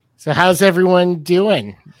So how's everyone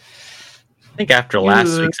doing? I think after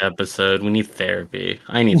last week's episode, we need therapy.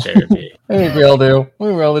 I need therapy. I think we all do.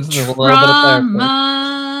 We all just need a little bit of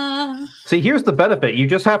therapy. See, here's the benefit. You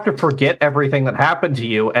just have to forget everything that happened to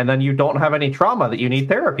you, and then you don't have any trauma that you need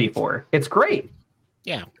therapy for. It's great.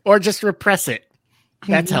 Yeah, or just repress it.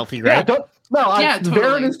 That's healthy, right? Yeah, totally.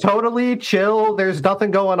 Varen is totally chill. There's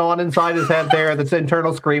nothing going on inside his head there that's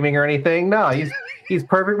internal screaming or anything. No, he's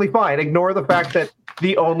perfectly fine. Ignore the fact that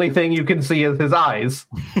the only thing you can see is his eyes.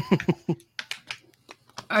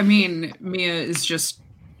 I mean, Mia is just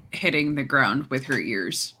hitting the ground with her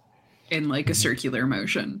ears in like a circular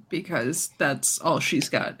motion because that's all she's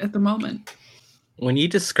got at the moment. When you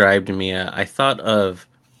described Mia, I thought of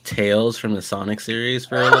Tails from the Sonic series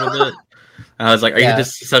for a little bit. I was like, are you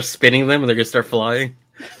just start spinning them and they're going to start flying?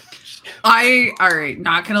 Alright,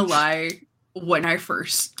 not gonna lie. When I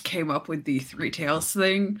first came up with the Three Tails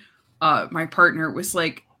thing, my partner was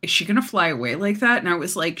like, is she going to fly away like that? And I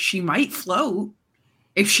was like, she might float.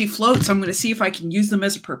 If she floats, I'm going to see if I can use them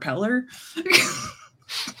as a propeller.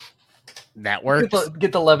 That works.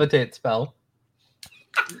 Get the levitate spell.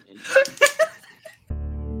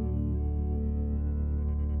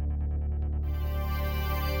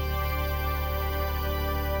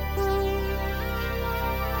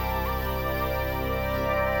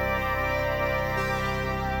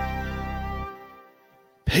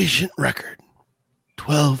 Patient record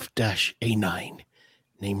 12-A9,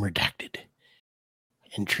 name redacted.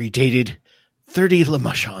 Entry dated 30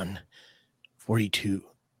 Lamashon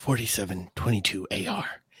 4722 AR.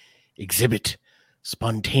 Exhibit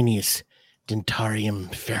spontaneous dentarium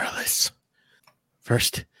feralis.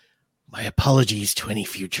 First, my apologies to any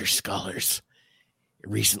future scholars. It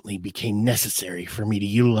recently became necessary for me to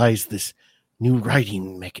utilize this new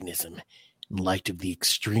writing mechanism in light of the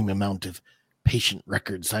extreme amount of patient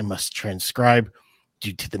records I must transcribe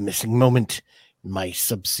due to the missing moment in my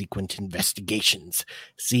subsequent investigations.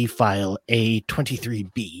 See file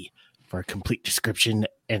A23B for a complete description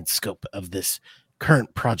and scope of this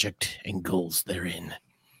current project and goals therein.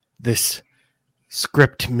 This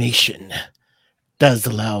scriptmation does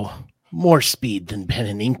allow more speed than pen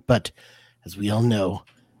and ink, but as we all know,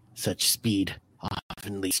 such speed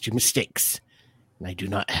often leads to mistakes, and I do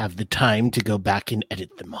not have the time to go back and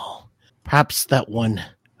edit them all. Perhaps that one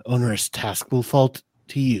onerous task will fall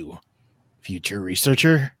to you, future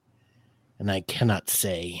researcher, and I cannot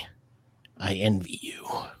say I envy you.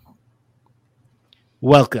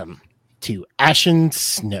 Welcome to Ashen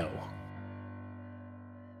Snow.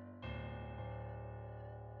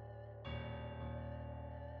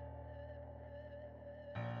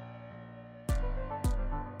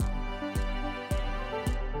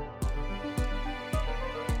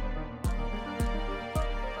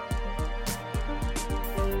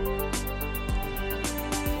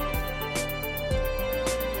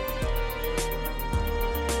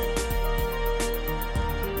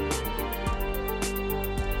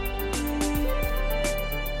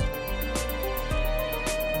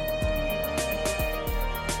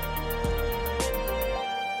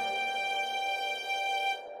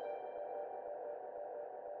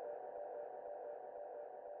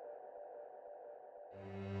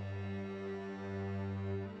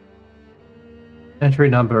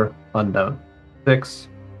 Entry number unknown. 6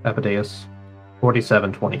 Epideus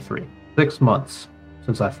 4723. 6 months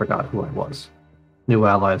since I forgot who I was. New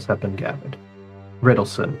allies have been gathered.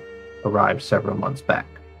 Riddleson arrived several months back.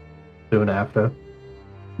 Soon after,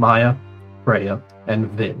 Maya, Freya,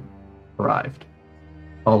 and Vin arrived.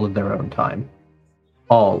 All in their own time.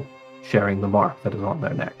 All sharing the mark that is on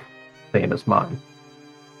their neck, same as mine.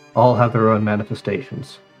 All have their own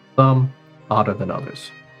manifestations, some odder than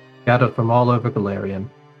others. Gathered from all over Galarian,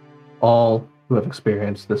 all who have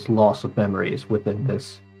experienced this loss of memories within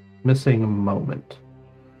this missing moment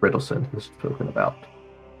Riddleson has spoken about.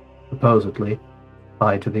 Supposedly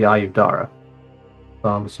tied to the Ayudara,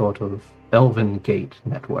 some sort of Elven Gate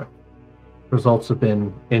network. Results have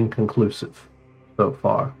been inconclusive so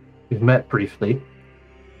far. We've met briefly,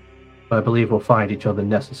 but I believe we'll find each other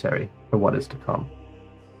necessary for what is to come.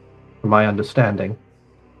 From my understanding,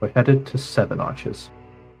 we're headed to Seven Arches.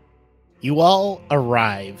 You all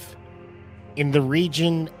arrive in the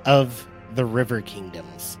region of the River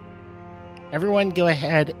Kingdoms. Everyone go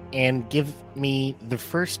ahead and give me the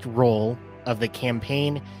first roll of the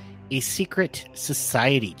campaign, a secret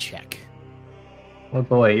society check. Oh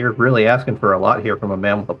boy, you're really asking for a lot here from a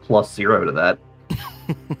man with a +0 to that.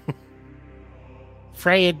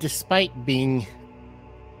 Freya, despite being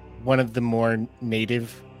one of the more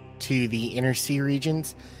native to the inner sea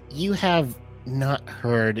regions, you have not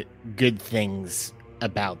heard good things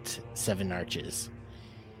about Seven Arches.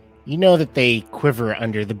 You know that they quiver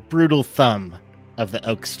under the brutal thumb of the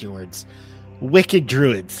Oak Stewards, wicked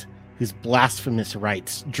druids whose blasphemous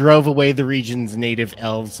rites drove away the region's native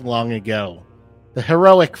elves long ago. The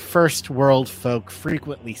heroic First World folk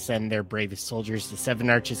frequently send their bravest soldiers to Seven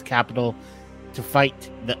Arches' capital to fight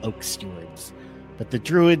the Oak Stewards, but the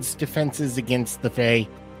druids' defenses against the Fae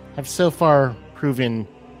have so far proven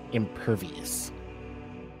impervious.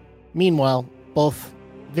 Meanwhile, both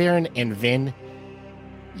Varen and Vin,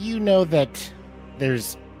 you know that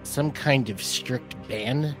there's some kind of strict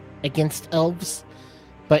ban against elves,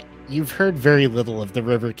 but you've heard very little of the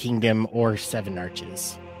River Kingdom or Seven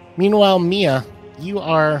Arches. Meanwhile, Mia, you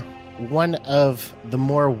are one of the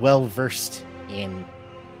more well-versed in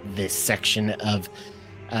this section of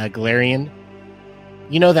Galarian.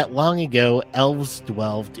 You know that long ago, elves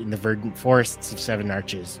dwelled in the verdant forests of Seven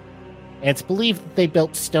Arches, and it's believed that they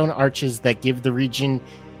built stone arches that give the region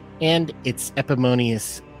and its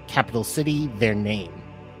eponymous capital city their name.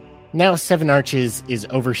 Now Seven Arches is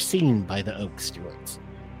overseen by the Oak Stewards,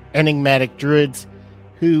 enigmatic druids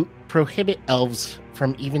who prohibit elves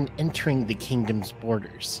from even entering the kingdom's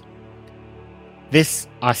borders. This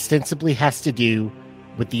ostensibly has to do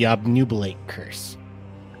with the Obnubilate Curse,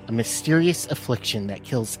 a mysterious affliction that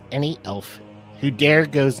kills any elf who dare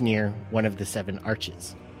goes near one of the Seven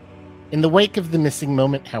Arches. In the wake of the missing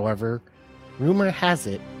moment, however, rumor has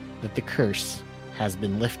it that the curse has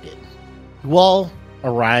been lifted. You all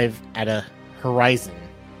arrive at a horizon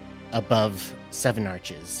above Seven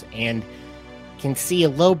Arches and can see a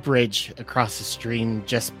low bridge across a stream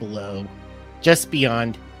just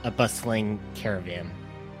beyond a bustling caravan.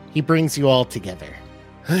 He brings you all together.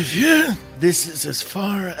 I fear this is as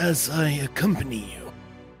far as I accompany you.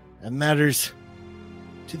 It matters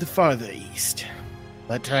to the farther east.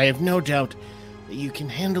 But I have no doubt that you can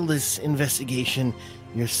handle this investigation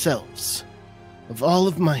yourselves. Of all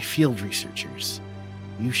of my field researchers,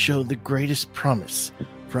 you show the greatest promise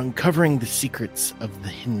for uncovering the secrets of the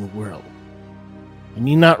hidden world. I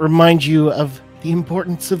need not remind you of the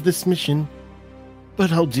importance of this mission,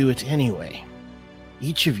 but I'll do it anyway.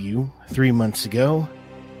 Each of you, 3 months ago,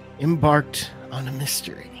 embarked on a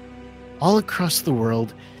mystery. All across the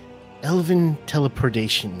world, elven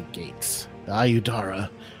teleportation gates, the Ayudara,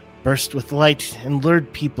 burst with light and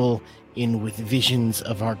lured people in with visions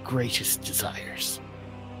of our greatest desires.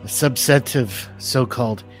 A subset of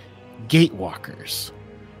so-called gatewalkers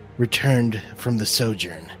returned from the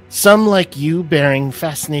sojourn, some like you bearing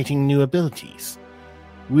fascinating new abilities.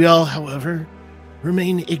 We all, however,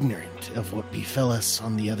 remain ignorant of what befell us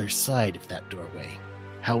on the other side of that doorway,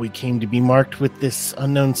 how we came to be marked with this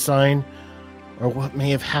unknown sign, or what may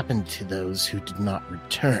have happened to those who did not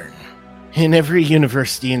return. In every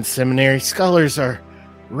university and seminary, scholars are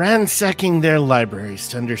ransacking their libraries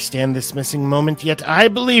to understand this missing moment, yet I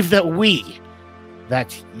believe that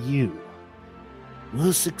you,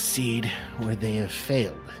 will succeed where they have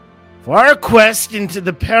failed. For our quest into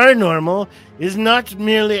the paranormal is not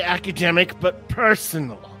merely academic, but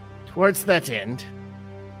personal. Towards that end,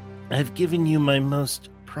 I've given you my most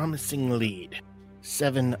promising lead,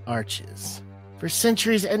 Seven Arches. For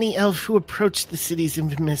centuries, any elf who approached the city's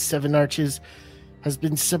infamous Seven Arches has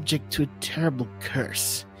been subject to a terrible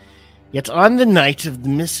curse. Yet on the night of the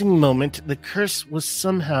missing moment, the curse was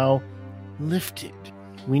somehow lifted.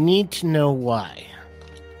 We need to know why.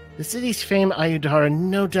 The city's famed Ayudara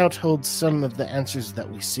no doubt holds some of the answers that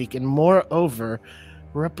we seek, and moreover,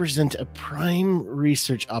 represent a prime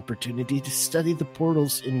research opportunity to study the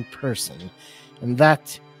portals in person, and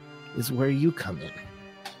that is where you come in.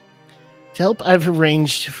 To help, I've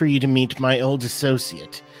arranged for you to meet my old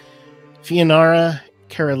associate, Fionara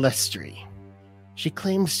Carolestri. She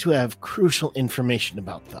claims to have crucial information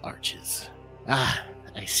about the arches. Ah,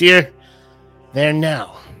 I see her there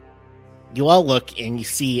now. You all look and you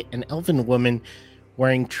see an elven woman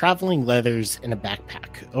wearing traveling leathers and a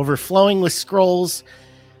backpack, overflowing with scrolls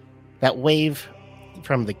that wave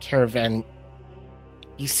from the caravan.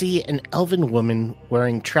 You see an elven woman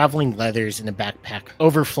wearing traveling leathers and a backpack,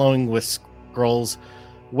 overflowing with scrolls,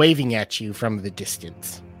 waving at you from the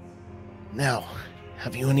distance. Now,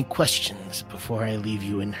 have you any questions before I leave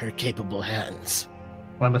you in her capable hands?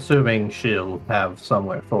 I'm assuming she'll have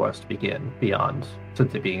somewhere for us to begin beyond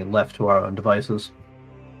simply being left to our own devices.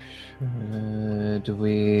 Do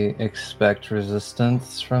we expect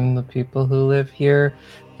resistance from the people who live here?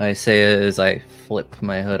 I say as I flip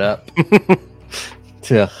my hood up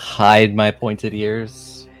to hide my pointed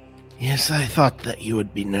ears. Yes, I thought that you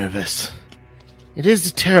would be nervous. It is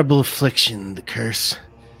a terrible affliction, the curse.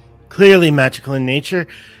 Clearly magical in nature.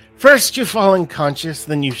 First you fall unconscious,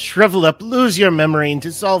 then you shrivel up, lose your memory, and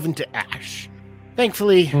dissolve into ash.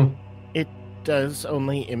 Thankfully, does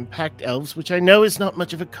only impact elves, which I know is not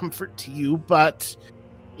much of a comfort to you, but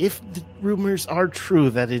if the rumors are true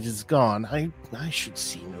that it is gone, I should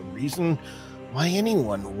see no reason why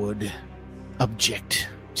anyone would object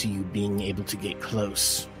to you being able to get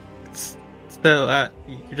close. So,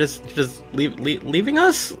 you're just leaving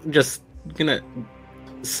us? Just gonna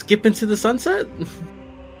skip into the sunset?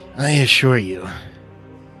 I assure you,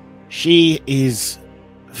 she is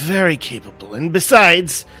very capable, and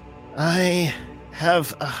besides, I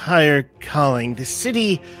have a higher calling. The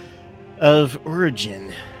city of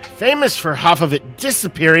Origin, famous for half of it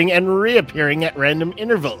disappearing and reappearing at random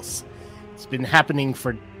intervals. It's been happening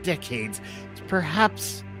for decades. It's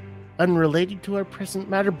perhaps unrelated to our present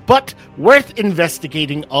matter, but worth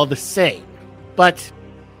investigating all the same. But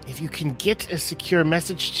if you can get a secure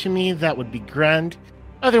message to me, that would be grand.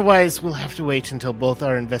 Otherwise, we'll have to wait until both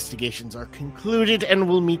our investigations are concluded, and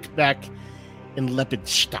we'll meet back in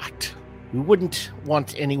Lepidstadt. We wouldn't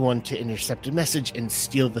want anyone to intercept a message and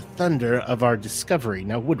steal the thunder of our discovery,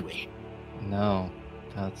 now would we? No,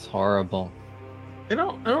 that's horrible. I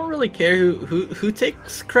don't really care who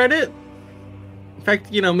takes credit. In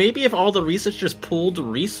fact, maybe if all the researchers pooled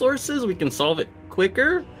resources, we can solve it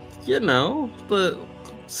quicker. The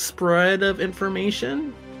spread of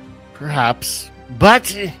information. Perhaps.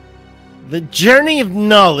 But the journey of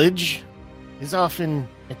knowledge is often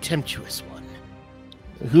a tempestuous one.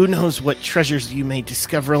 Who knows what treasures you may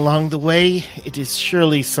discover along the way? It is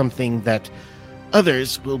surely something that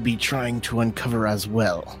others will be trying to uncover as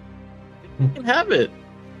well. You can have it.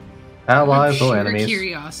 Allies or Sheer enemies?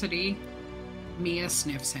 curiosity, Mia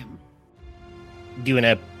sniffs him. Doing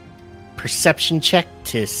a perception check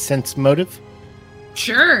to sense motive?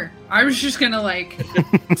 Sure. I was just gonna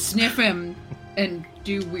sniff him and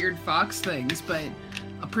do weird fox things, but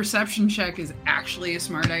a perception check is actually a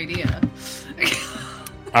smart idea.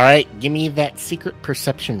 Alright, give me that secret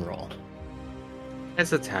perception roll.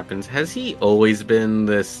 As it happens, has he always been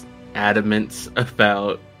this adamant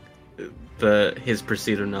about his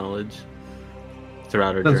pursuit of knowledge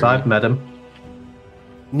throughout our Since journey? I've met him.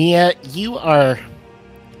 Mia, you are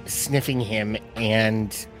sniffing him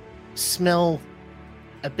and smell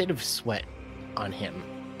a bit of sweat on him.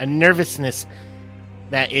 A nervousness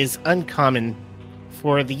that is uncommon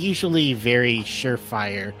for the usually very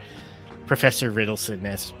surefire Professor Riddleson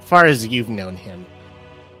as far as you've known him.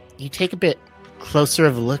 You take a bit closer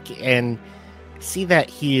of a look and see that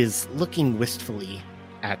he is looking wistfully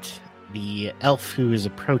at the elf who is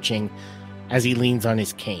approaching as he leans on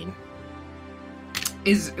his cane.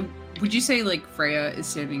 Would you say Freya is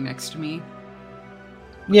standing next to me?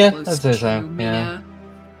 Yeah, Close I'd say to so. Mia?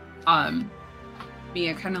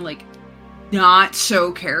 Mia kind of not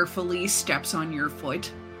so carefully steps on your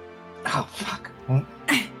foot Oh, fuck.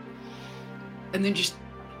 and then just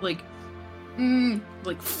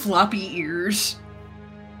floppy ears,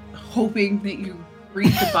 hoping that you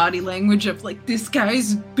read the body language of this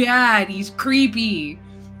guy's bad, he's creepy,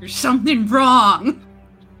 there's something wrong.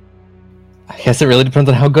 I guess it really depends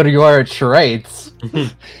on how good you are at charades.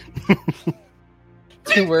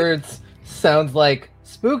 2 words sounds like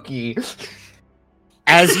spooky.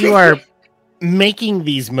 As you are making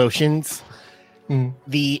these motions,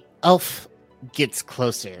 the elf gets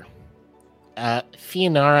closer.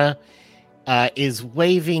 Fianara is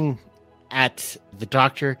waving at the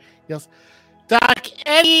doctor. He yells, "Doc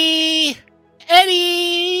Eddie!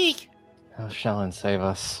 Eddie!" How Shallon save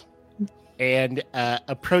us? And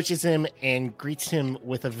approaches him and greets him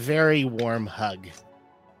with a very warm hug.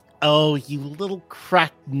 "Oh, you little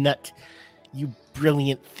cracked nut, you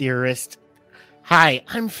brilliant theorist. Hi,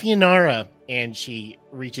 I'm Fianara." And she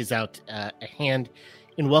reaches out a hand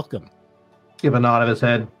in welcome. Give a nod of his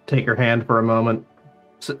head, take her hand for a moment.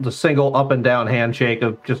 The single up and down handshake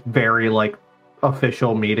of just very,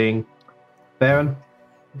 official meeting. Baron,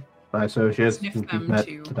 my associate, Sniff you've them met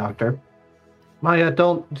too. the doctor. Maya, you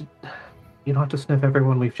don't have to sniff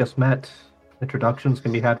everyone we've just met. Introductions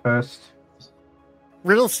can be had first.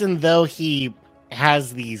 Riddleson, though he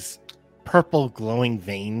has these purple glowing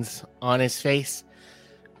veins on his face,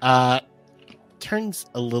 turns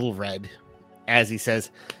a little red as he says,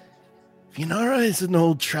 "Fianara is an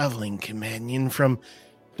old traveling companion from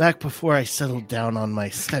back before I settled down on my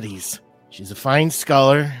studies. She's a fine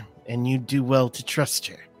scholar, and you'd do well to trust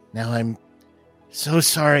her. Now I'm so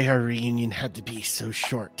sorry our reunion had to be so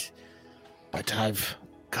short, but I've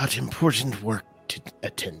got important work to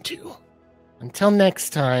attend to. Until next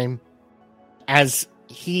time." As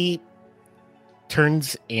he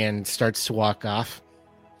turns and starts to walk off,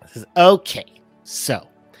 says, "Okay, so,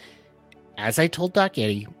 as I told Doc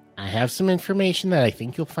Eddie, I have some information that I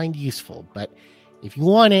think you'll find useful, but If you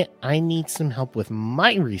want it, I need some help with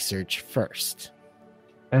my research first.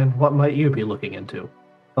 And what might you be looking into?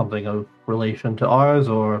 Something of relation to ours,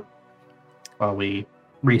 or are we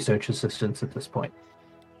research assistants at this point?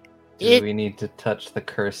 Do we need to touch the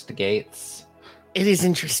cursed gates? It is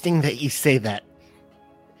interesting that you say that.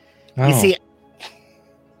 Oh. You see,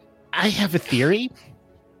 I have a theory.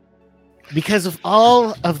 Because of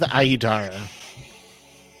all of the Ayudara,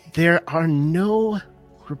 there are no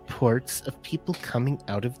reports of people coming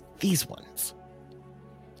out of these ones.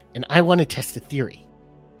 And I want to test a theory.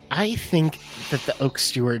 I think that the Oak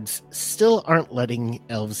Stewards still aren't letting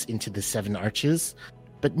elves into the Seven Arches,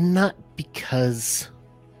 but not because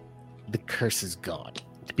the curse is gone.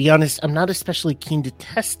 To be honest, I'm not especially keen to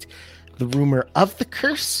test the rumor of the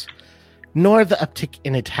curse, nor the uptick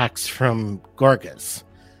in attacks from Gorgas.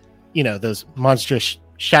 You know, those monstrous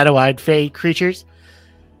shadow-eyed fey creatures.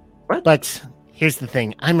 What? But here's the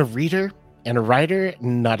thing. I'm a reader and a writer,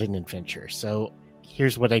 not an adventurer. So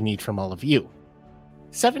here's what I need from all of you.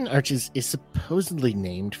 Seven Arches is supposedly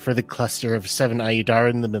named for the cluster of 7 Ayudara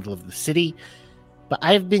in the middle of the city, but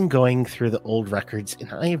I've been going through the old records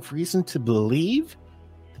and I have reason to believe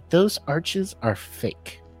that those arches are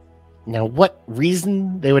fake. Now, what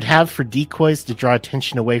reason they would have for decoys to draw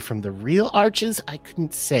attention away from the real arches, I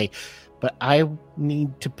couldn't say, but I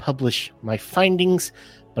need to publish my findings,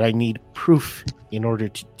 but I need proof in order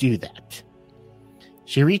to do that.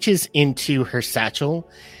 She reaches into her satchel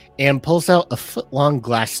and pulls out a foot-long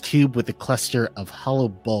glass tube with a cluster of hollow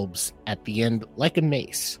bulbs at the end like a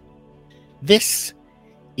mace. This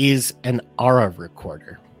is an aura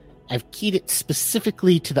recorder. I've keyed it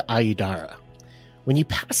specifically to the Ayudara. When you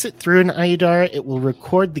pass it through an Ayudara, it will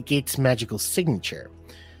record the gate's magical signature.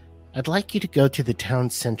 I'd like you to go to the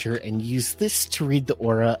town center and use this to read the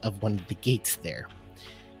aura of one of the gates there.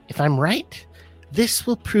 If I'm right, this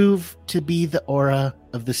will prove to be the aura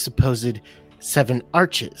of the supposed 7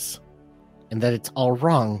 Arches, and that it's all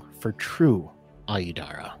wrong for true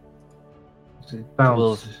Ayudara.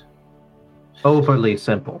 Sounds overly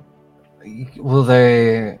simple. Will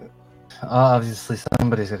they... Obviously,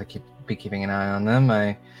 somebody's got to be keeping an eye on them.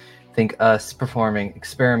 I think us performing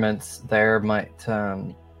experiments there might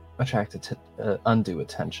attract undue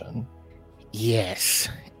attention. Yes,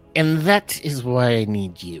 and that is why I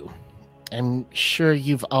need you. I'm sure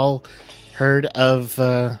you've all heard of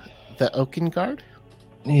the Oaken Guard?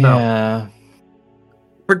 Yeah.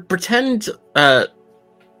 Pretend I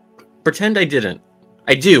didn't.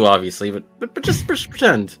 I do, obviously, but just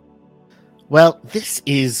pretend. Well, this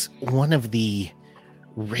is one of the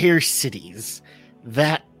rare cities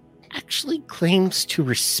that actually claims to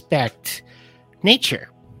respect nature.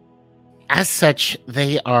 As such,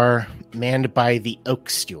 they are manned by the Oak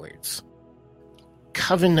Stewards,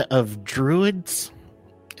 coven of druids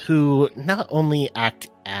who not only act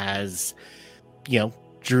as,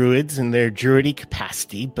 druids in their druidy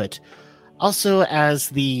capacity, but also as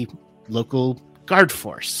the local guard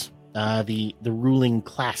force. The ruling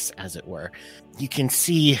class, as it were. You can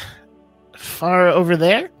see far over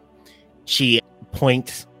there, she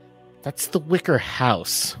points, that's the Wicker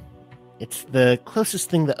House. It's the closest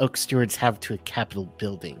thing the Oak Stewards have to a Capitol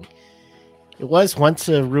building. It was once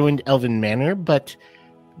a ruined elven manor, but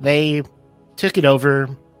they took it over,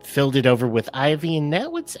 filled it over with ivy, and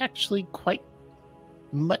now it's actually quite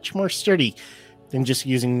much more sturdy than just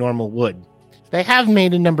using normal wood. They have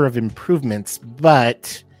made a number of improvements,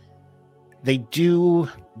 but they do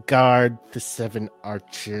guard the 7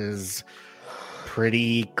 Arches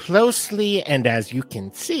pretty closely, and as you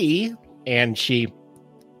can see, and she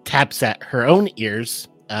taps at her own ears,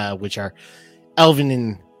 which are elven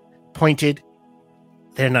and pointed,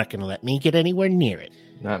 they're not going to let me get anywhere near it.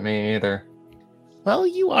 Not me either. Well,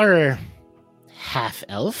 you are half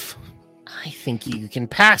elf. I think you can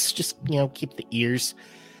pass. Just, keep the ears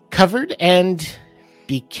covered and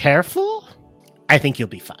be careful. I think you'll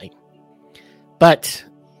be fine. But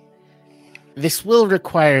this will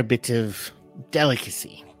require a bit of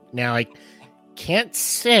delicacy. Now, I can't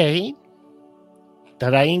say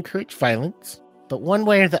that I encourage violence, but one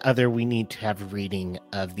way or the other, we need to have a reading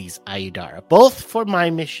of these Ayudara, both for my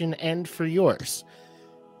mission and for yours.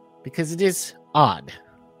 Because it is odd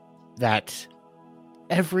that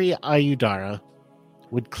every Ayudara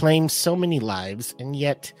would claim so many lives, and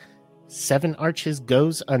yet 7 Arches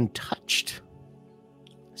goes untouched.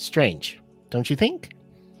 Strange. Don't you think?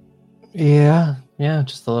 Yeah,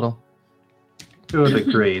 just a little. To a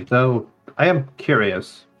degree, though I am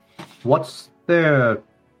curious. What's their...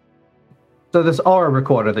 So this aura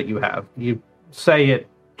recorder that you have, you say it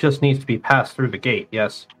just needs to be passed through the gate,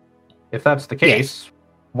 yes? If that's the case,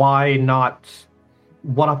 why not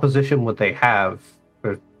what opposition would they have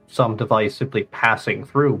for some device simply passing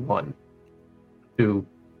through one to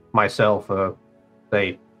myself or,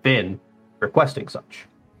 say, Finn requesting such?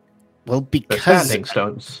 Well, They're standing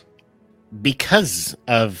stones. because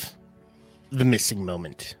of the missing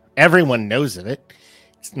moment. Everyone knows of it.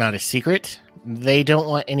 It's not a secret. They don't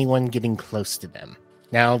want anyone getting close to them.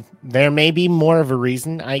 Now, there may be more of a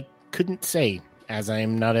reason. I couldn't say, as I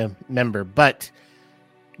am not a member, but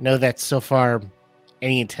know that so far,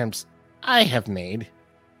 any attempts I have made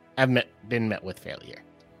have been met with failure.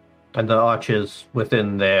 And the arches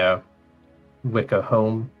within their wicker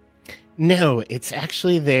home? No, it's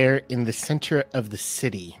actually there in the center of the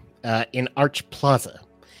city, in Arch Plaza.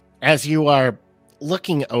 As you are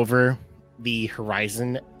looking over the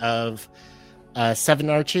horizon of 7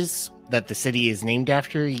 arches that the city is named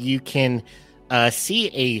after, you can see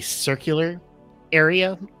a circular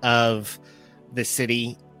area of the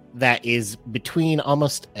city that is between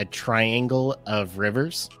almost a triangle of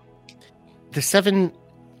rivers. The 7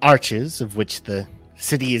 arches, of which the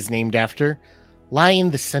city is named after, lie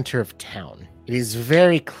in the center of town. It is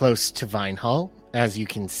very close to Vine Hall, as you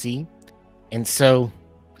can see, and so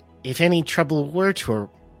if any trouble were to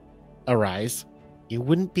arise, it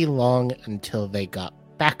wouldn't be long until they got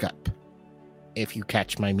back up, if you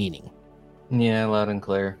catch my meaning. Yeah, loud and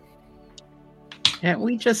clear. Can't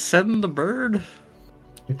we just send the bird?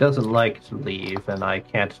 It doesn't like to leave, and I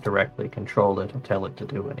can't directly control it or tell it to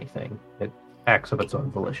do anything. It acts of its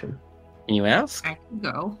own volition. Can you ask? I can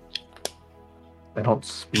go. I don't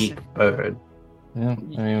speak bird. Yeah, I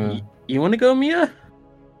mean, You want to go, Mia?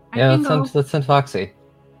 I yeah. can go. Let's send Foxy.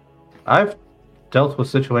 I've dealt with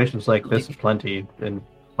situations like this plenty in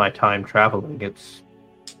my time traveling. It's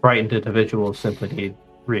frightened individuals simply need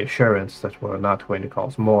reassurance that we're not going to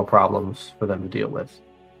cause more problems for them to deal with.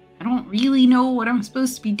 I don't really know what I'm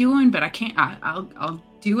supposed to be doing, but I can't. I'll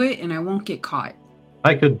do it, and I won't get caught.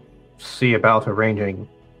 I could see about arranging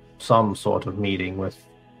some sort of meeting with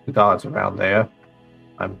the guards around there.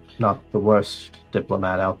 I'm not the worst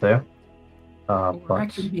diplomat out there. Or I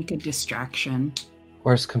But could make a distraction.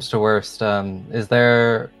 Worst comes to worst, is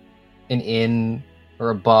there an inn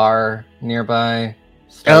or a bar nearby?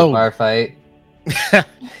 Start a bar fight.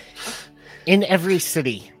 In every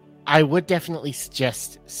city, I would definitely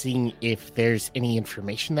suggest seeing if there's any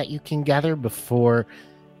information that you can gather before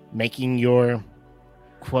making your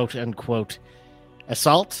quote-unquote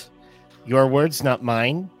assault. Your words, not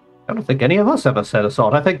mine. I don't think any of us ever said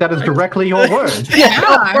assault. I think that is directly your word. Yeah,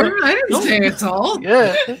 I didn't say it's all.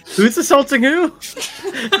 Yeah. Who's assaulting who?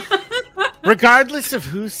 Regardless of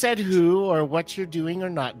who said who or what you're doing or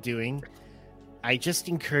not doing, I just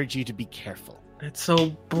encourage you to be careful. It's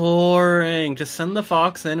so boring. Just send the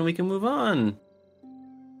fox in and we can move on.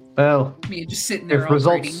 Well, Me just sitting there if all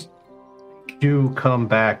results do come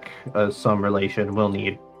back as some relation, we'll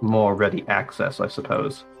need more ready access, I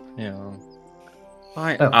suppose. Yeah.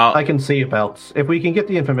 Fine. I can see about if we can get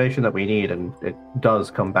the information that we need, and it does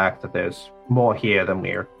come back that there's more here than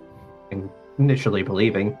we're initially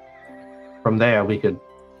believing. From there, we could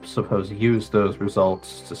suppose use those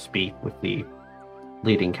results to speak with the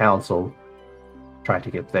leading council, try to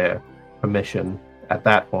get their permission at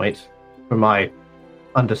that point. From my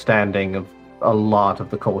understanding of a lot of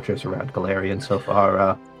the cultures around Galarian so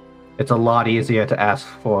far, it's a lot easier to ask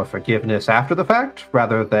for forgiveness after the fact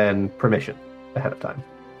rather than permission ahead of time.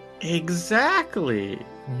 Exactly.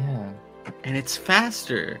 Yeah. And it's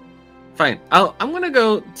faster. Fine. I'm gonna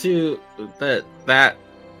go to that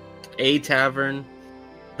A tavern,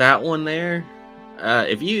 that one there.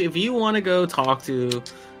 If you want to go talk to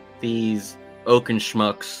these Oaken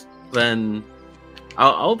schmucks, then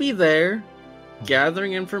I'll be there,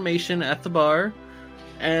 gathering information at the bar,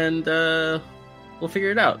 and we'll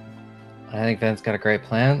figure it out. I think Vin's got a great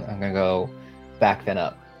plan. I'm gonna go back Vin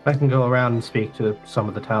up. I can go around and speak to some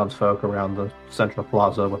of the townsfolk around the central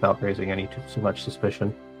plaza without raising any too much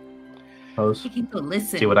suspicion. You can go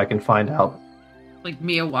listen. See what I can find out. Like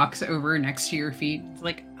Mia walks over next to your feet. It's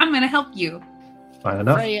like, I'm gonna help you. Fine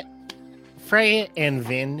enough. Freya and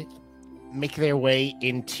Vin make their way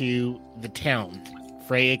into the town.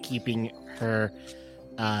 Freya keeping her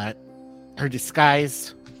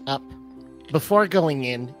disguise up. Before going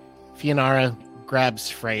in, Fionara grabs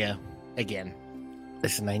Freya again.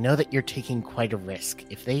 Listen, I know that you're taking quite a risk.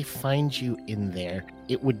 If they find you in there,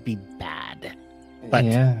 it would be bad. But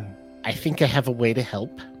yeah. I think I have a way to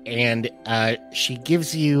help. And she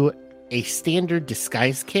gives you a standard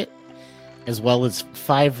disguise kit, as well as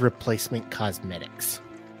 5 replacement cosmetics.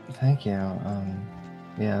 Thank you.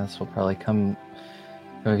 Yeah, this will probably come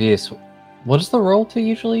of use. What is the roll to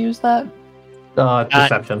usually use that?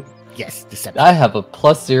 Deception. Yes, deception. I have a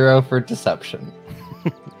 +0 for deception.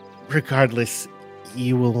 Regardless,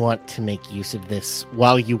 you will want to make use of this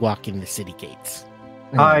while you walk in the city gates.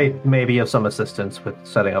 I maybe have some assistance with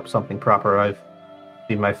setting up something proper. I've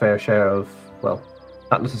seen my fair share of, well,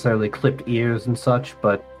 not necessarily clipped ears and such,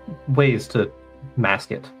 but ways to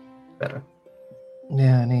mask it better.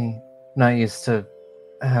 Yeah, not used to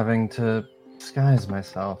having to disguise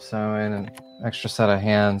myself, so an extra set of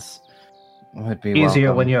hands would be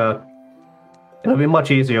Easier welcome. when you're... It'll be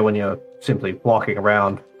much easier when you're simply walking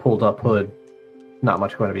around, pulled up hood. Not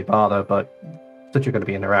much going to be bother, but since you're going to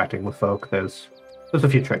be interacting with folk, there's a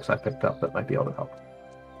few tricks I picked up that might be able to help.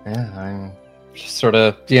 Yeah, I'm just sort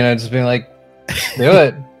of, just being like, do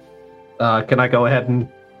it. Can I go ahead and,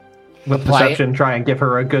 with Apply deception, try and give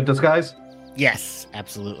her a good disguise? Yes,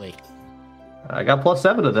 absolutely. I got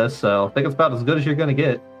 +7 to this, so I think it's about as good as you're going to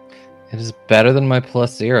get. It is better than my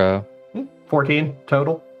 +0. 14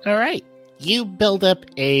 total. All right. You build up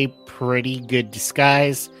a pretty good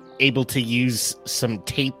disguise, able to use some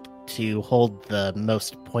tape to hold the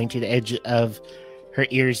most pointed edge of her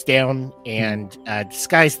ears down, and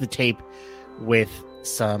disguise the tape with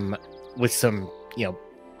some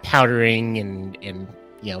powdering and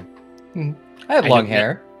I have I long don't know.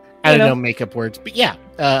 hair. I don't You know. know makeup words, but yeah,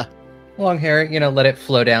 Long hair, let it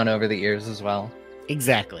flow down over the ears as well.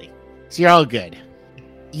 exactly. So you're all good.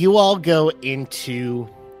 You all go into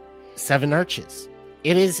Seven Arches.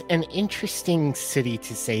 It is an interesting city,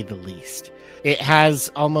 to say the least. It has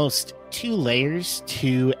almost 2 layers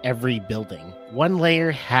to every building. One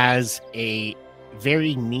layer has a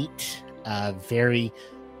very neat, very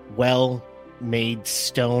well-made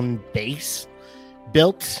stone base.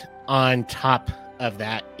 Built on top of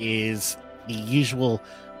that is the usual,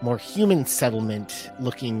 more human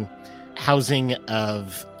settlement-looking housing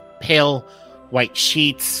of pale white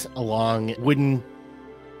sheets along wooden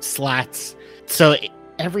slats. So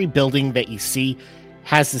every building that you see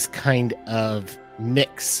has this kind of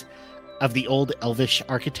mix of the old elvish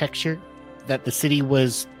architecture that the city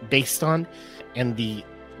was based on and the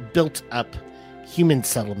built-up human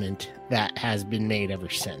settlement that has been made ever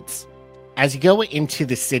since. As you go into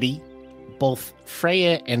the city, both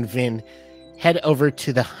Freya and Vin head over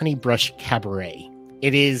to the Honeybrush Cabaret.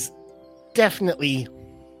 It is definitely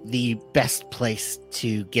the best place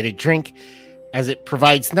to get a drink, as it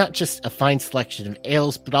provides not just a fine selection of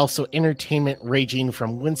ales, but also entertainment ranging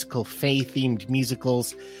from whimsical fae-themed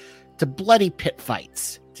musicals to bloody pit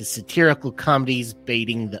fights to satirical comedies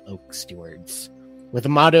baiting the Oak Stewards. With a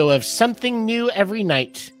motto of something new every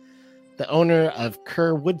night, the owner of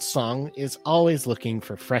Kerr Woodsong is always looking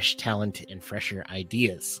for fresh talent and fresher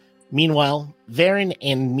ideas. Meanwhile, Varen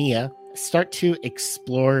and Mia start to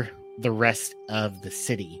explore the rest of the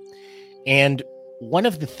city. And one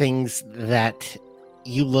of the things that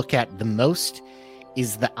you look at the most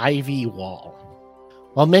is the ivy wall.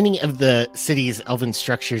 While many of the city's elven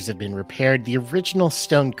structures have been repaired, the original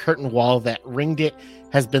stone curtain wall that ringed it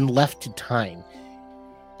has been left to time,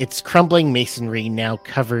 its crumbling masonry now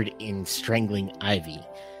covered in strangling ivy.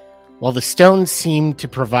 While the stones seem to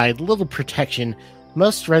provide little protection,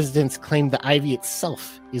 most residents claim the ivy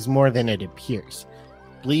itself is more than it appears,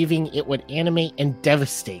 believing it would animate and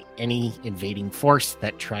devastate any invading force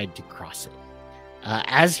that tried to cross it.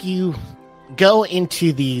 As you go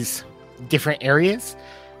into these different areas,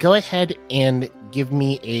 go ahead and give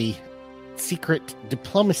me a secret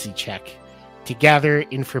diplomacy check to gather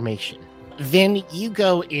information. Then you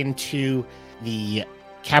go into the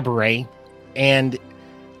cabaret and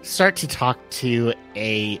start to talk to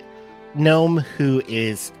a gnome who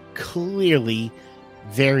is clearly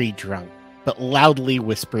very drunk, but loudly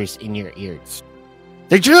whispers in your ears.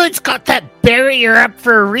 The druids got that barrier up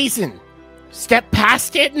for a reason. Step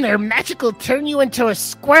past it and their magic will turn you into a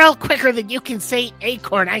squirrel quicker than you can say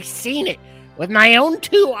acorn. I've seen it with my own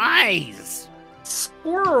 2 eyes.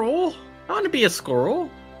 Squirrel? I want to be a squirrel.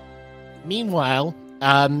 Meanwhile,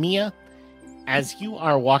 Mia, as you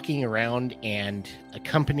are walking around and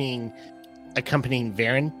accompanying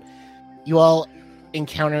Varen, you all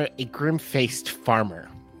encounter a grim-faced farmer.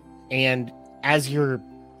 And as you're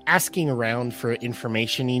asking around for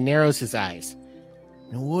information, he narrows his eyes.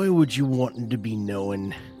 Now, why would you want to be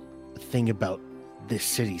knowing a thing about this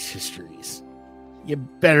city's histories? You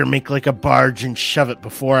better make like a barge and shove it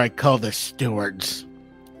before I call the stewards.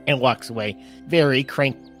 And walks away very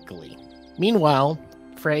crankily. Meanwhile,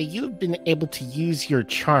 Frey, you've been able to use your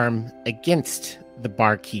charm against the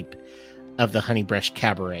barkeep of the Honeybrush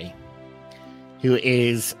Cabaret, who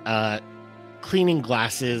is cleaning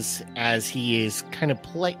glasses as he is kind of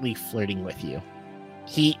politely flirting with you.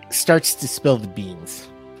 He starts to spill the beans.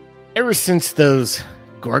 Ever since those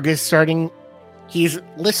Gorga's starting. He's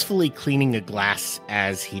blissfully cleaning a glass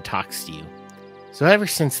as he talks to you. So ever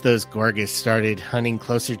since those Gorgas started hunting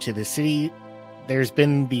closer to the city, there's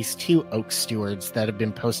been these 2 oak stewards that have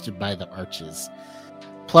been posted by the arches.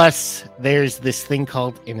 Plus, there's this thing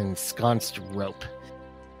called an ensconced rope.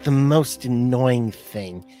 The most annoying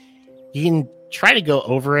thing. You can try to go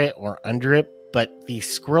over it or under it, but the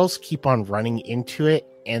squirrels keep on running into it,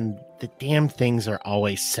 and the damn things are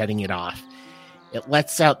always setting it off. It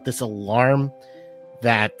lets out this alarm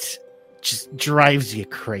that just drives you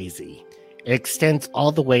crazy. It extends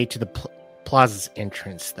all the way to the plaza's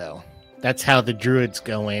entrance, though. That's how the druids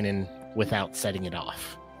go in and without setting it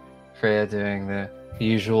off. Freya doing the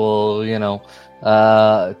usual,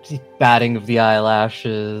 batting of the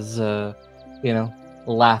eyelashes,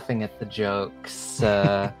 laughing at the jokes,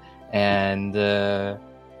 and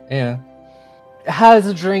has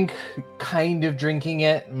a drink, kind of drinking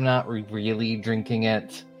it, not really drinking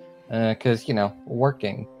it, because,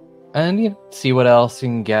 working. And, see what else you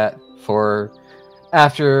can get for,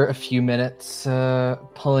 after a few minutes,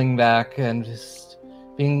 pulling back and just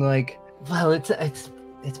being like, well, it's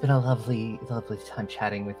been a lovely time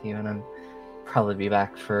chatting with you, and I'm probably be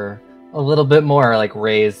back for a little bit more, like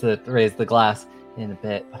raise the glass in a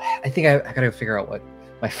bit. But I think I gotta figure out what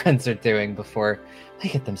my friends are doing before they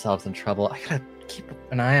get themselves in trouble. I gotta keep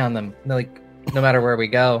an eye on them. Like, no matter where we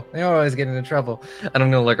go, they always get into trouble. And I'm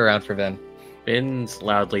gonna look around for Ben. Ben's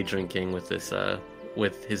loudly drinking with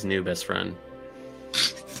with his new best friend.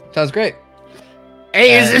 Sounds great.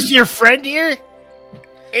 Hey, is this your friend here?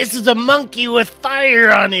 This is a monkey with fire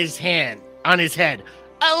on his head. I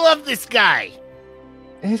love this guy.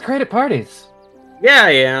 He's great at parties. Yeah,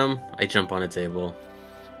 I am. I jump on a table.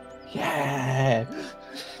 Yeah.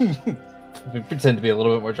 I pretend to be a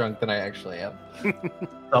little bit more drunk than I actually am.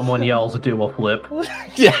 Someone yells, do a flip.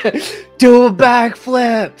 Yeah, do a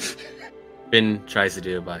backflip. Ben tries to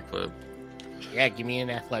do a backflip. Yeah, give me an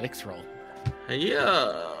athletics roll.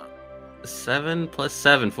 Yeah. 7 plus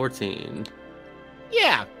 7, 14.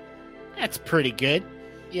 Yeah, that's pretty good.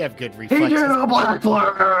 You have good He reflexes. did a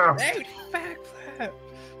backflip! Backflip.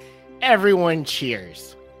 Everyone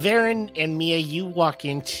cheers. Varen and Mia, you walk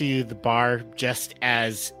into the bar just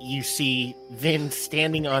as you see Vin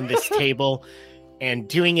standing on this table and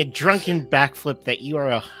doing a drunken backflip that you are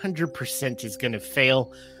 100% is going to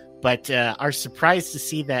fail, but are surprised to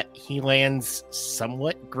see that he lands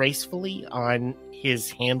somewhat gracefully on his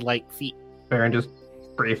hand-like feet. Baron just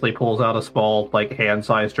briefly pulls out a small,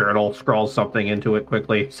 hand-sized journal, scrawls something into it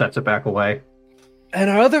quickly, sets it back away. And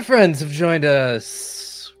our other friends have joined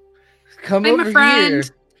us. Come I'm a over friend. here.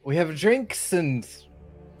 We have drinks and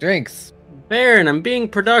drinks. Baron, I'm being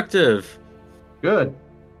productive. Good.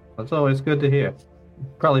 That's always good to hear.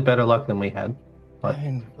 Probably better luck than we had. But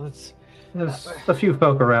Fine, let's. there's a few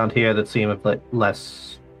folk around here that seem a bit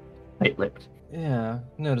less tight-lipped. Yeah,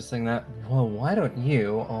 noticing that. Well, why don't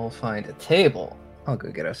you all find a table? I'll go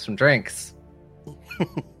get us some drinks.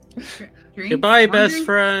 Drink? Goodbye, One best drink?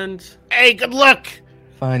 friend. Hey, good luck!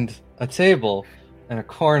 Find a table in a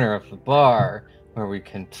corner of the bar where we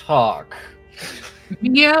can talk.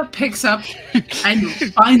 Mia picks up and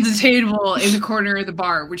finds a table in the corner of the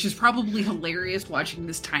bar, which is probably hilarious watching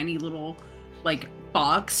this tiny little,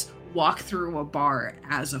 fox walk through a bar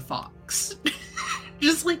as a fox.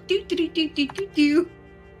 Just like, do.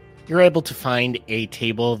 You're able to find a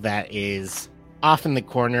table that is off in the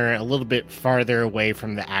corner, a little bit farther away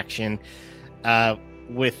from the action.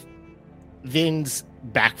 With Vin's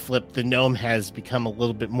backflip, the gnome has become a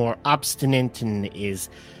little bit more obstinate and is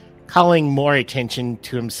calling more attention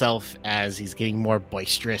to himself as he's getting more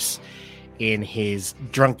boisterous in his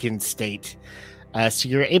drunken state. So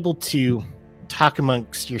you're able to talk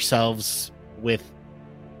amongst yourselves with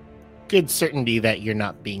good certainty that you're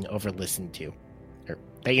not being over-listened to, or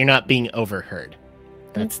that you're not being overheard.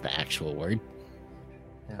 That's the actual word.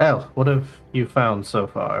 Well, what have you found so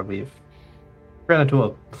far? We've ran into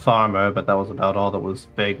a farmer, but that was about all that was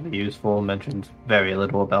vaguely useful. Mentioned very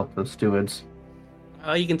little about the stewards.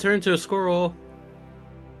 You can turn into a squirrel.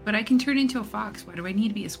 But I can turn into a fox. Why do I need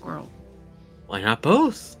to be a squirrel? Why not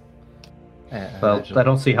both? Well, I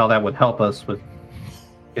don't see how that would help us with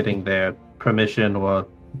getting their permission or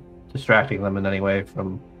distracting them in any way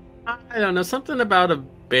from... I don't know, something about a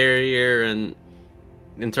barrier and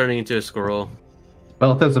turning into a squirrel.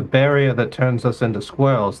 Well, if there's a barrier that turns us into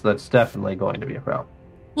squirrels, that's definitely going to be a problem.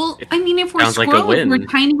 Well, I mean, if we're Sounds like a squirrels, win. we're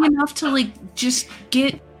tiny enough to, just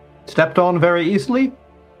get... Stepped on very easily?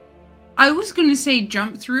 I was going to say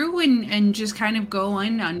jump through and just kind of go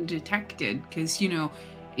in undetected, because, you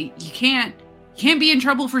can't be in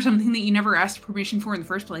trouble for something that you never asked permission for in the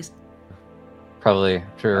first place. Probably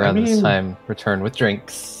after around this time, return with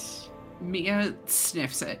drinks. Mia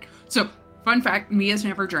sniffs it. So, fun fact, Mia's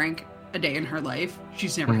never drank a day in her life.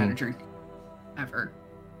 She's never had a drink. Ever.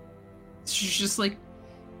 She's just like...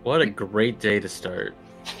 What a great day to start.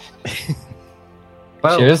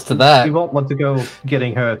 Well, cheers to that. We won't want to go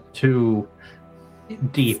getting her too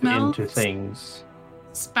deep smells into things.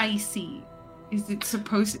 spicy. Is it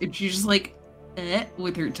supposed to... She's just like,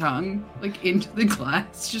 with her tongue, like, into the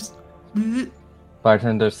glass, just...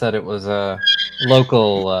 Bartender said it was a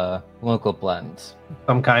local blend.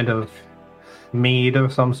 Some kind of mead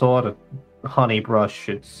of some sort, a honey brush.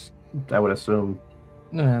 It's, I would assume,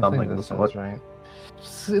 No, I something think of that the sort. sounds right.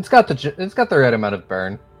 It's got the right amount of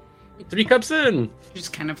burn. 3 cups in.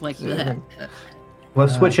 Just kind of like... We're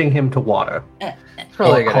switching him to water.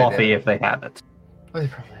 Probably a Or good coffee idea. if they have it. Well, they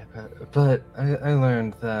probably have it. But I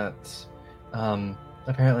learned that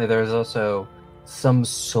apparently there's also some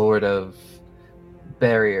sort of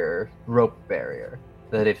rope barrier,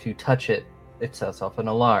 that if you touch it, it sets off an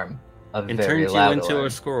alarm. And turns you into a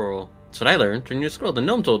squirrel. That's what I learned. Turn you into a squirrel. The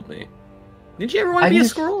gnome told me. Did you ever want to be a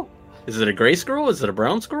squirrel? Is it a gray squirrel? Is it a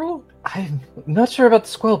brown squirrel? I'm not sure about the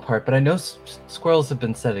squirrel part, but I know squirrels have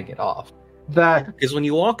been setting it off. That Because when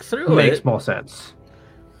you walk through makes it, more sense.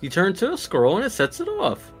 you turn to a squirrel and it sets it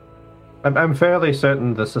off. I'm fairly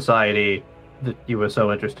certain the society that you were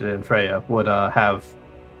so interested in, Freya, would have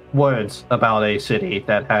words about a city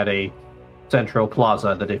that had a central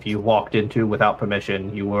plaza that if you walked into without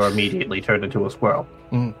permission, you were immediately turned into a squirrel.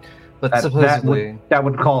 But supposedly... That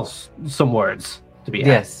would cause some words to be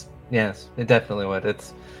added. Yes, it definitely would.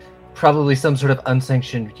 It's probably some sort of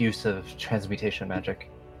unsanctioned use of transmutation magic.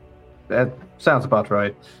 That sounds about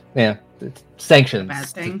right. Yeah, it's sanctions. Bad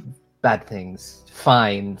thing. Bad things.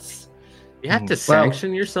 Fines. You have to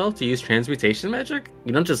sanction yourself to use transmutation magic?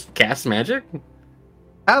 You don't just cast magic?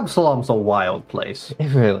 Absalom's a wild place.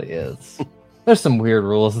 It really is. There's some weird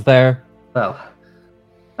rules there. Well,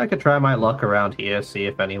 I could try my luck around here, see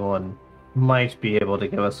if anyone might be able to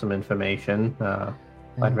give us some information.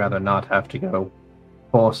 I'd rather not have to go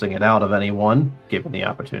forcing it out of anyone, given the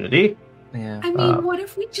opportunity. Yeah. I mean, what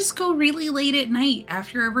if we just go really late at night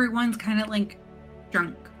after everyone's kind of like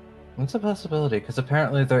drunk? It's a possibility, because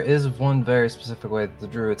apparently there is one very specific way that the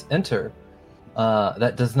druids enter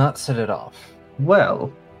that does not set it off.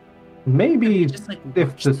 Well, maybe Just like if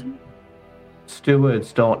watch the them?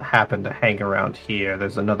 stewards don't happen to hang around here,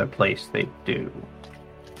 there's another place they do.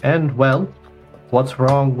 And, well, what's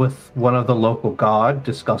wrong with one of the local guard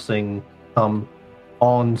discussing some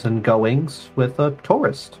ons and goings with a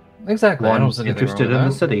tourist? Exactly. I don't One see anything interested wrong in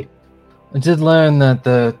with the that. city. I did learn that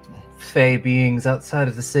the Fey beings outside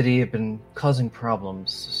of the city have been causing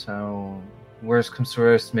problems, so worst comes to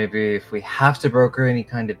worst, maybe if we have to broker any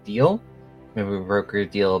kind of deal, maybe we broker a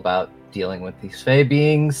deal about dealing with these Fey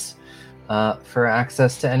beings for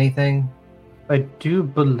access to anything. I do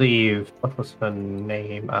believe, what was her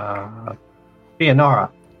name? Fianara.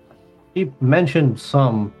 He mentioned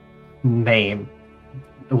some name.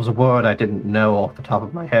 It was a word I didn't know off the top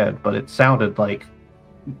of my head, but it sounded like,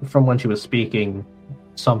 from when she was speaking,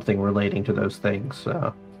 something relating to those things.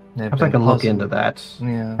 Perhaps I can look into that.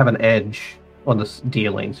 Yeah. Have an edge on the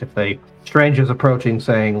dealings. If they strangers approaching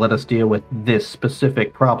saying, let us deal with this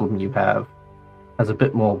specific problem you have, has a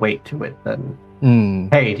bit more weight to it than,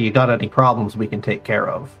 hey, do you got any problems we can take care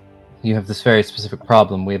of? You have this very specific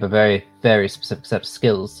problem. We have a very, very specific set of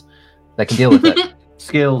skills that can deal with it.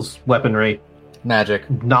 Skills, weaponry, Magic.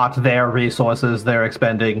 not their resources they're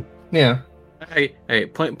expending. Yeah. Hey,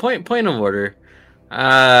 point of order.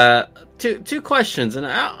 Two questions, and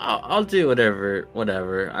I'll do whatever.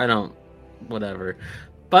 Whatever.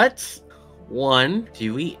 But one,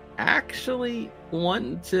 do we actually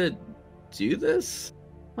want to do this?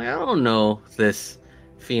 Like, I don't know this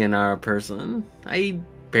Fianara person. I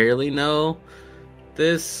barely know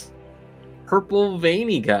this purple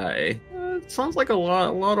veiny guy. It sounds like a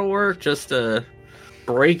lot of work just to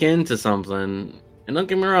break into something. And don't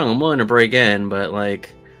get me wrong, I'm willing to break in, but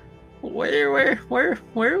like, where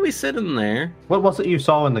are we sitting there? What was it you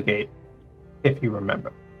saw in the gate, if you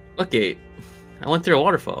remember? What gate? I went through a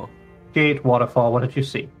waterfall. Gate, waterfall, what did you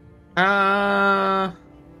see? I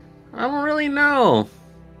don't really know.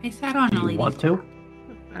 I sat on Do a you lady. want to?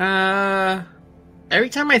 Every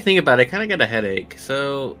time I think about it, I kind of get a headache.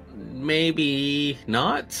 So maybe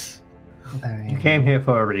not. You came here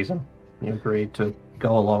for a reason. You agreed to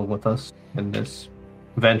go along with us in this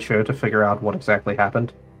venture to figure out what exactly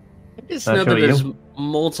happened. I just I'll know show that there's you.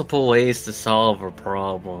 multiple ways to solve a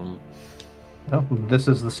problem. Well, this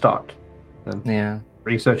is the start. And Yeah.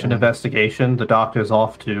 research and investigation, the doctor's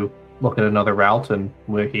off to look at another route, and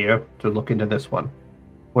we're here to look into this one.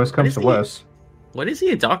 Worst comes to worst. What is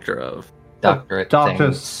he a doctor of? Doctorate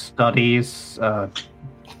Doctor's things. studies.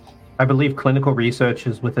 I believe clinical research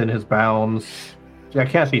is within his bounds. I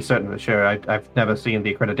can't be certain for sure. I've never seen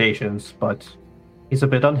the accreditations, but he's a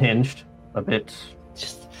bit unhinged, a bit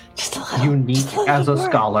Just a little. unique just little as a more.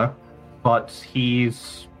 scholar, but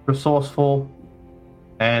he's resourceful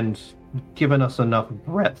and given us enough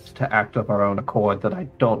breadth to act of our own accord that I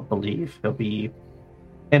don't believe he'll be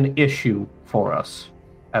an issue for us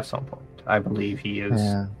at some point. I believe he is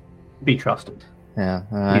Yeah. be trusted. Yeah.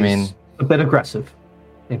 I He's mean, a bit aggressive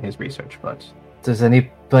in his research, but does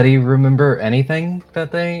anybody remember anything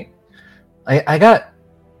that they? I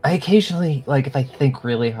occasionally, like, if I think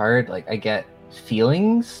really hard, like, I get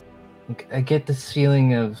feelings. Like, I get this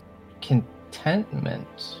feeling of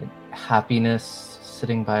contentment, happiness,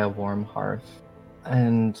 sitting by a warm hearth,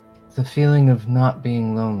 and the feeling of not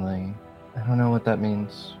being lonely. I don't know what that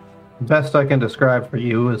means. the best I can describe for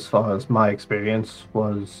you as far as my experience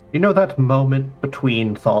was, you know, that moment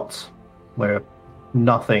between thoughts where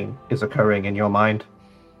nothing is occurring in your mind?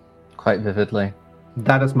 Quite vividly.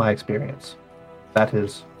 That is my experience. That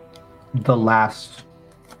is the last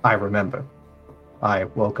I remember. I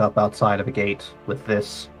woke up outside of a gate with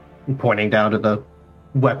this, pointing down to the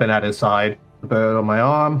weapon at his side, the bird on my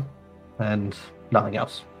arm, and nothing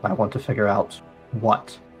else. I want to figure out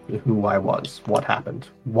who I was, what happened,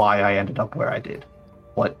 why I ended up where I did,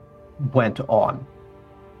 what went on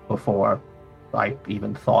before I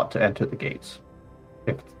even thought to enter the gates.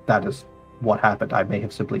 If that is what happened, I may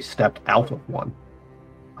have simply stepped out of one.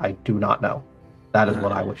 I do not know. That is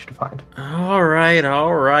what I wish to find. All right.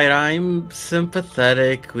 I'm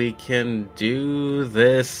sympathetic. We can do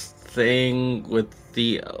this thing with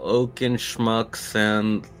the Oaken Schmucks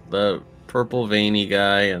and the purple veiny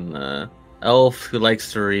guy and the elf who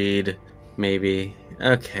likes to read. Maybe.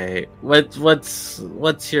 Okay. What's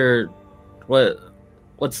the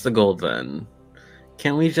goal then?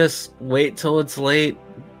 Can we just wait till it's late,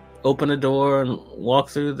 open a door, and walk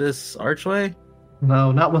through this archway?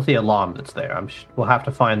 No, not with the alarm that's there. We'll have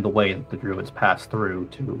to find the way that the druids pass through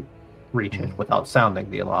to reach it without sounding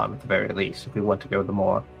the alarm at the very least, if we want to go the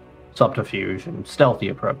more subterfuge and stealthy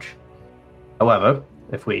approach. However,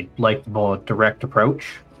 if we like the more direct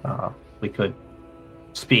approach, we could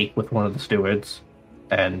speak with one of the stewards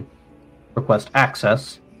and request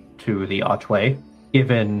access to the archway,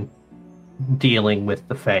 given dealing with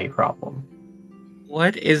the Fae problem.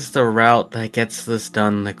 What is the route that gets this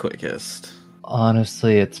done the quickest?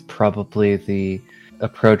 Honestly, it's probably the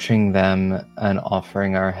approaching them and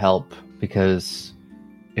offering our help, because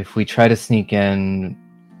if we try to sneak in,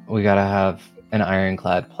 we gotta have an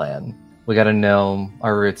ironclad plan. We gotta know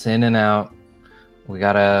our routes in and out.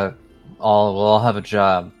 We'll all have a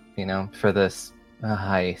job, for this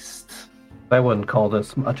heist. I wouldn't call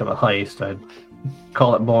this much of a heist. I'd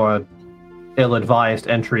call it more a ill-advised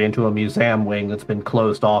entry into a museum wing that's been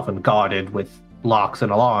closed off and guarded with locks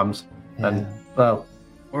and alarms. Yeah. And, well,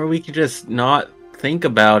 Or we could just not think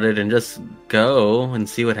about it and just go and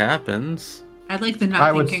see what happens. I'd like the I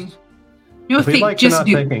not would. thinking. No, If we think, like the just not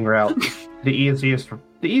do. thinking route, the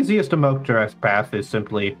easiest and most direct path is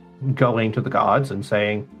simply going to the gods and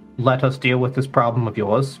saying, "Let us deal with this problem of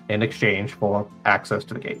yours in exchange for access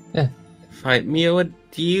to the gate." Fight Mio,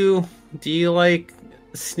 do you like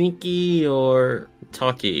sneaky or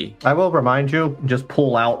talky? I will remind you, just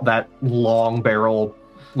pull out that long barrel,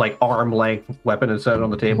 like arm-length weapon and set it on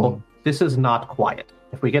the table. This is not quiet.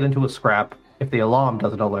 If we get into a scrap, if the alarm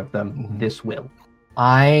doesn't alert them, this will.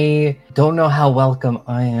 I don't know how welcome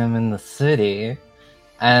I am in the city,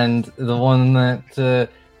 and the one that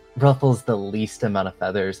ruffles the least amount of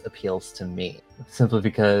feathers appeals to me. Simply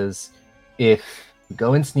because if you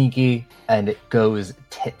go in sneaky and it goes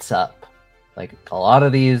tits up, like a lot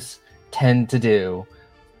of these tend to do,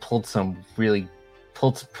 pulled some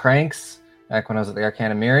pranks back when I was at the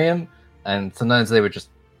Arcanumerium, and sometimes they would just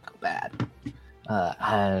go bad.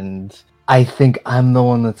 And I think I'm the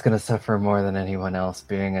one that's going to suffer more than anyone else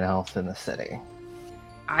being an elf in the city.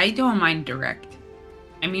 I don't mind direct.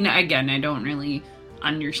 I mean, again, I don't really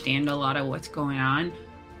understand a lot of what's going on,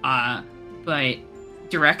 but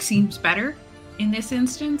direct seems better in this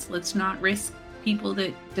instance. Let's not risk people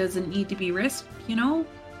that doesn't need to be risked, I don't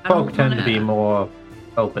Folk tend to wanna be more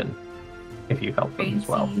open if you help them as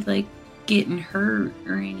fancy, well. like getting hurt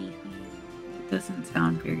or anything. It doesn't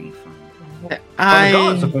sound very fun. Well, the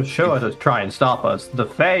gods are for sure to try and stop us. The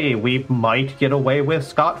Fae, we might get away with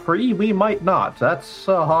scot-free, we might not. That's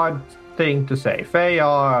a hard thing to say. Fae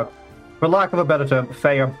are, for lack of a better term,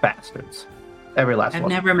 Fae are bastards. Every last I've one.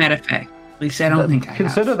 never met a Fae. At least I don't think I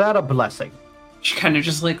Consider have. that a blessing. She kind of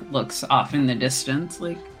just like looks off in the distance,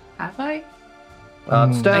 like, have I?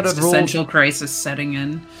 Standard rules: Existential crisis setting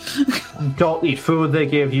in. don't eat food they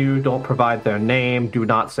give you, don't provide their name, do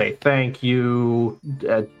not say thank you.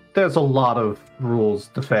 There's a lot of rules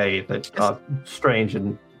to Fae that are strange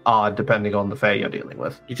and odd depending on the Fae you're dealing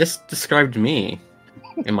with. You just described me.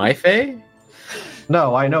 Am I Fae?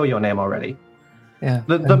 No, I know your name already. Yeah.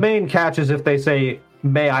 The main catch is if they say,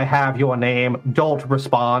 "May I have your name?" Don't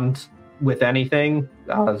respond with anything.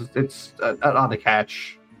 It's another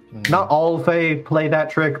catch. Not all Fae play that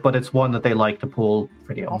trick, but it's one that they like to pull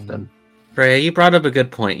pretty often. Freya, you brought up a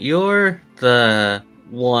good point. You're the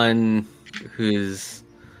one who's,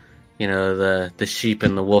 the sheep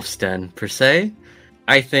in the wolf's den, per se.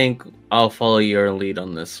 I think I'll follow your lead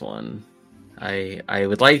on this one. I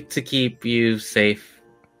would like to keep you safe,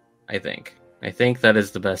 I think. I think that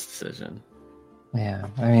is the best decision. Yeah,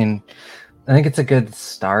 I mean, I think it's a good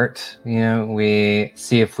start. We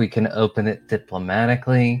see if we can open it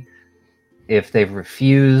diplomatically. If they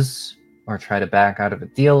refuse or try to back out of a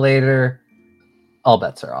deal later, all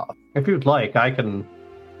bets are off. If you'd like, I can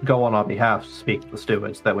go on our behalf to speak to the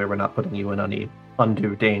stewards. That way we're not putting you in any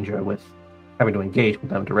undue danger with having to engage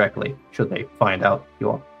with them directly. Should they find out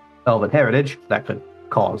your elven heritage, that could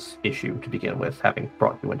cause issue to begin with, having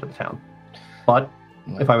brought you into the town. But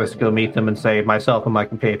if I was to go meet them and say, myself and my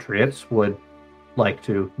compatriots would like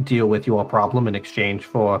to deal with your problem in exchange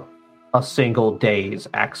for a single day's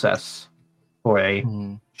access for a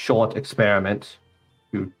short experiment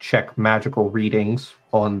to check magical readings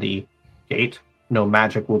on the gate. No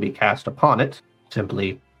magic will be cast upon it,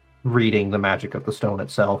 simply reading the magic of the stone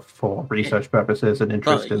itself for research purposes and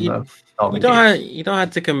interest in the elven gates. You don't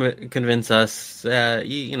have to convince us.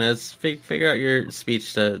 Figure out your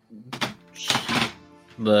speech to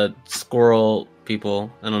the squirrel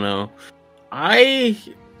people. I don't know. I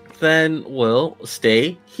then will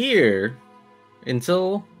stay here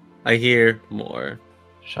until I hear more.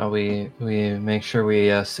 Shall we make sure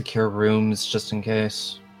we secure rooms just in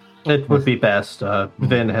case? It would be best.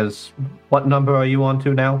 Vin has... What number are you on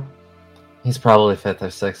to now? He's probably 5th or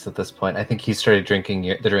 6th at this point. I think he started drinking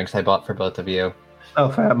the drinks I bought for both of you. Oh,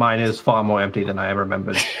 fair. Mine is far more empty than I ever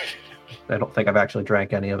remembered. I don't think I've actually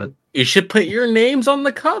drank any of it. You should put your names on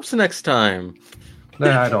the cups next time.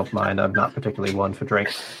 Nah, I don't mind. I'm not particularly one for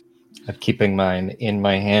drinks. I'm keeping mine in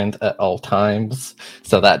my hand at all times,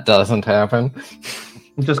 so that doesn't happen.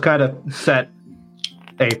 Just kind of set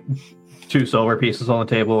 2 silver pieces on the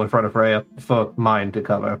table in front of Freya for mine to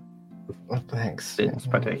cover. Oh, thanks. It's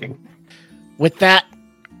partaking. With that,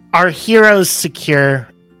 our heroes secure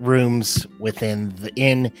rooms within the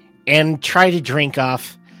inn and try to drink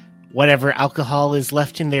off whatever alcohol is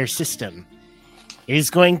left in their system. It is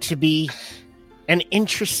going to be an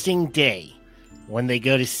interesting day when they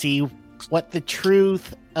go to see what the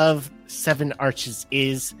truth of Seven Arches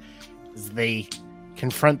is, as they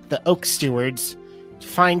confront the Oak Stewards to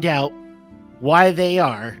find out why they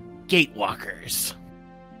are gatewalkers.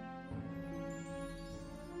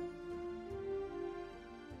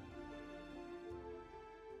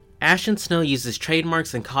 Ashen Snow uses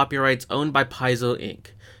trademarks and copyrights owned by Paizo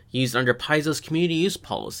Inc., used under Paizo's community use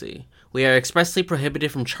policy. We are expressly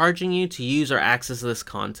prohibited from charging you to use or access this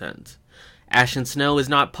content. Ashen Snow is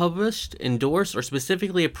not published, endorsed, or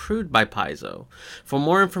specifically approved by Paizo. For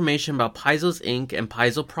more information about Paizo's Inc. and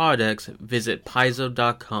Paizo products, visit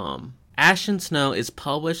paizo.com. Ashen Snow is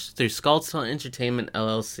published through Skullstone Entertainment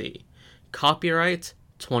LLC. Copyright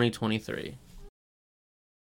 2023.